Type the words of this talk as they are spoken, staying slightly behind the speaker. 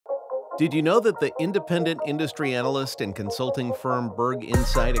Did you know that the independent industry analyst and consulting firm Berg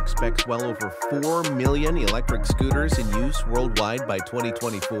Insight expects well over 4 million electric scooters in use worldwide by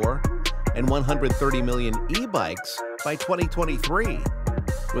 2024 and 130 million e-bikes by 2023?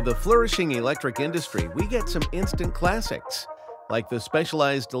 With the flourishing electric industry, we get some instant classics, like the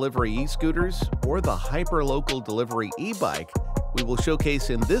specialized delivery e-scooters or the hyperlocal delivery e-bike we will showcase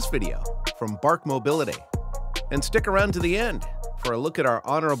in this video from BARQ Mobility. And stick around to the end for a look at our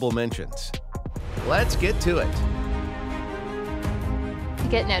honorable mentions. Let's get to it. To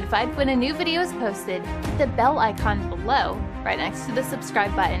get notified when a new video is posted, hit the bell icon below, right next to the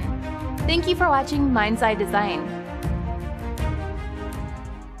subscribe button. Thank you for watching Mind's Eye Design.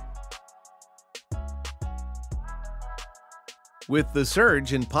 With the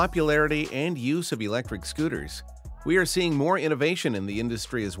surge in popularity and use of electric scooters, we are seeing more innovation in the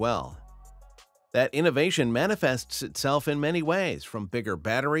industry as well. That innovation manifests itself in many ways, from bigger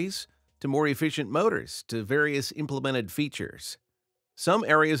batteries to more efficient motors to various implemented features. Some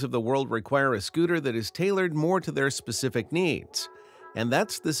areas of the world require a scooter that is tailored more to their specific needs, and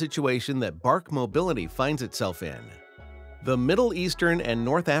that's the situation that BARQ Mobility finds itself in. The Middle Eastern and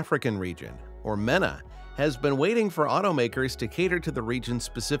North African region, or MENA, has been waiting for automakers to cater to the region's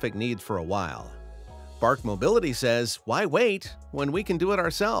specific needs for a while. BARQ Mobility says, why wait when we can do it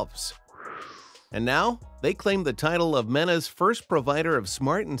ourselves? And now, they claim the title of MENA's first provider of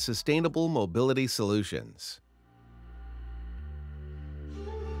smart and sustainable mobility solutions.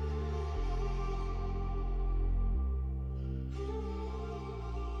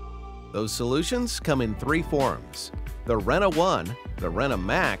 Those solutions come in three forms: the Rena 1, the Rena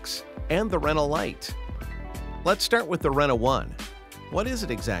Max, and the Rena Lite. Let's start with the Rena 1. What is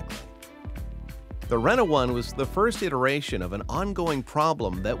it exactly? The Rena 1 was the first iteration of an ongoing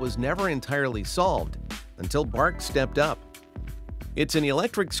problem that was never entirely solved until BARQ stepped up. It's an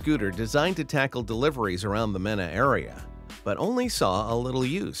electric scooter designed to tackle deliveries around the MENA area, but only saw a little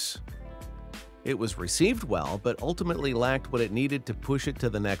use. It was received well, but ultimately lacked what it needed to push it to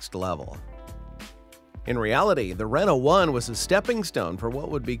the next level. In reality, the Rena 1 was a stepping stone for what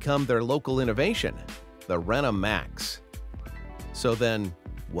would become their local innovation, the Rena Max. So then,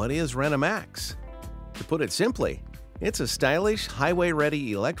 what is Rena Max? To put it simply, it's a stylish,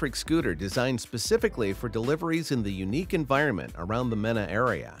 highway-ready electric scooter designed specifically for deliveries in the unique environment around the MENA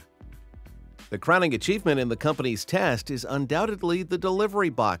area. The crowning achievement in the company's test is undoubtedly the delivery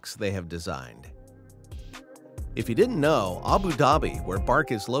box they have designed. If you didn't know, Abu Dhabi, where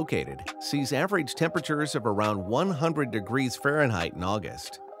BARQ is located, sees average temperatures of around 100 degrees Fahrenheit in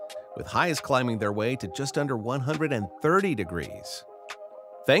August, with highs climbing their way to just under 130 degrees.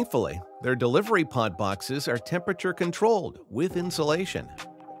 Thankfully, their delivery pod boxes are temperature-controlled with insulation.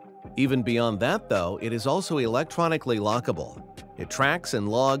 Even beyond that, though, it is also electronically lockable. It tracks and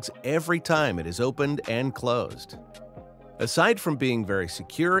logs every time it is opened and closed. Aside from being very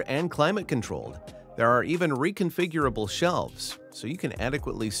secure and climate-controlled, there are even reconfigurable shelves, so you can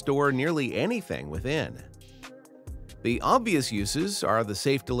adequately store nearly anything within. The obvious uses are the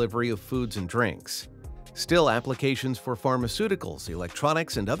safe delivery of foods and drinks. Still, applications for pharmaceuticals,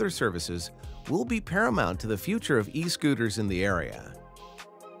 electronics, and other services will be paramount to the future of e-scooters in the area.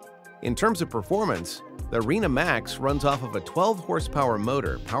 In terms of performance, the Rena Max runs off of a 12-horsepower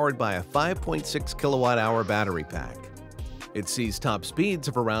motor powered by a 5.6 kilowatt-hour battery pack. It sees top speeds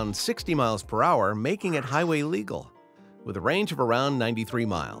of around 60 miles per hour, making it highway legal, with a range of around 93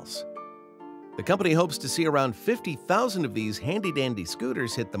 miles. The company hopes to see around 50,000 of these handy-dandy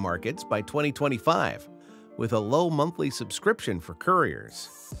scooters hit the markets by 2025, with a low monthly subscription for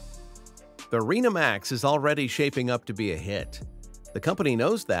couriers. The Rena Max is already shaping up to be a hit. The company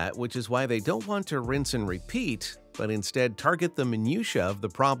knows that, which is why they don't want to rinse and repeat, but instead target the minutiae of the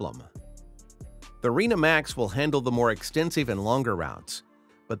problem. The Rena Max will handle the more extensive and longer routes,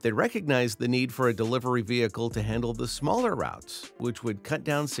 but they recognize the need for a delivery vehicle to handle the smaller routes, which would cut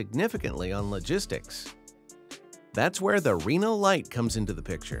down significantly on logistics. That's where the Rena Lite comes into the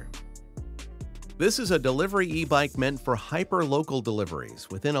picture. This is a delivery e-bike meant for hyperlocal deliveries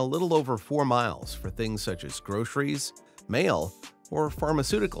within a little over 4 miles for things such as groceries, mail, or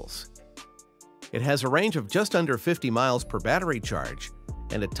pharmaceuticals. It has a range of just under 50 miles per battery charge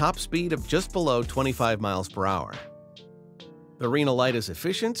and a top speed of just below 25 miles per hour. The Rena Lite is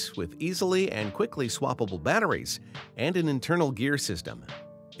efficient, with easily and quickly swappable batteries and an internal gear system.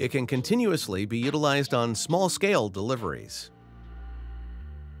 It can continuously be utilized on small-scale deliveries.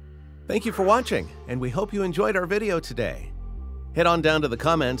 Thank you for watching, and we hope you enjoyed our video today. Head on down to the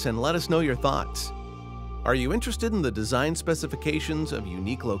comments and let us know your thoughts. Are you interested in the design specifications of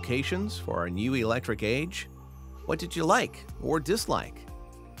unique locations for our new electric age? What did you like or dislike?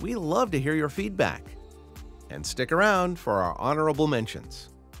 We love to hear your feedback. And stick around for our honorable mentions.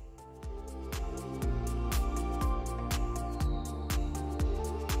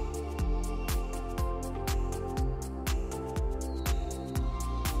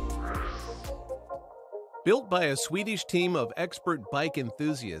 Built by a Swedish team of expert bike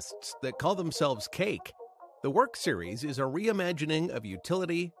enthusiasts that call themselves Cake, the BARQ series is a reimagining of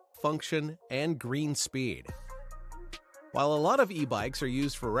utility, function, and green speed. While a lot of e-bikes are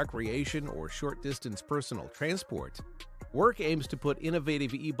used for recreation or short-distance personal transport, BARQ aims to put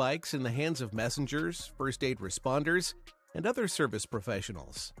innovative e-bikes in the hands of messengers, first aid responders, and other service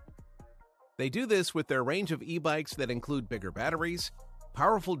professionals. They do this with their range of e-bikes that include bigger batteries,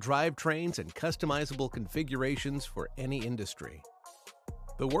 powerful drivetrains, and customizable configurations for any industry.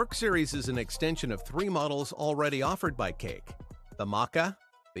 The BARQ series is an extension of 3 models already offered by Cake: the Maka,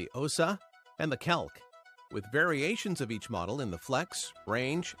 the Osa, and the Kelk, with variations of each model in the Flex,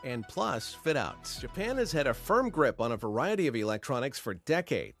 Range, and Plus fit-outs. Japan has had a firm grip on a variety of electronics for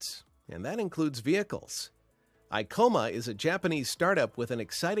decades, and that includes vehicles. Ikoma is a Japanese startup with an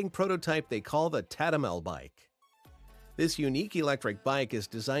exciting prototype they call the Tatamel bike. This unique electric bike is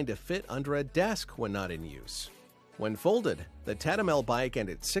designed to fit under a desk when not in use. When folded, the Tatamel bike and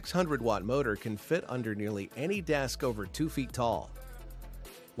its 600-watt motor can fit under nearly any desk over 2 feet tall.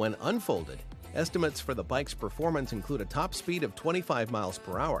 When unfolded, estimates for the bike's performance include a top speed of 25 miles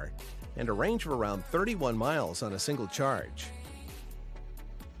per hour and a range of around 31 miles on a single charge.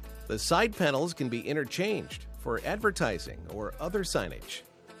 The side panels can be interchanged for advertising or other signage.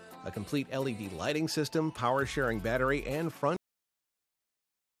 A complete LED lighting system, power-sharing battery, and front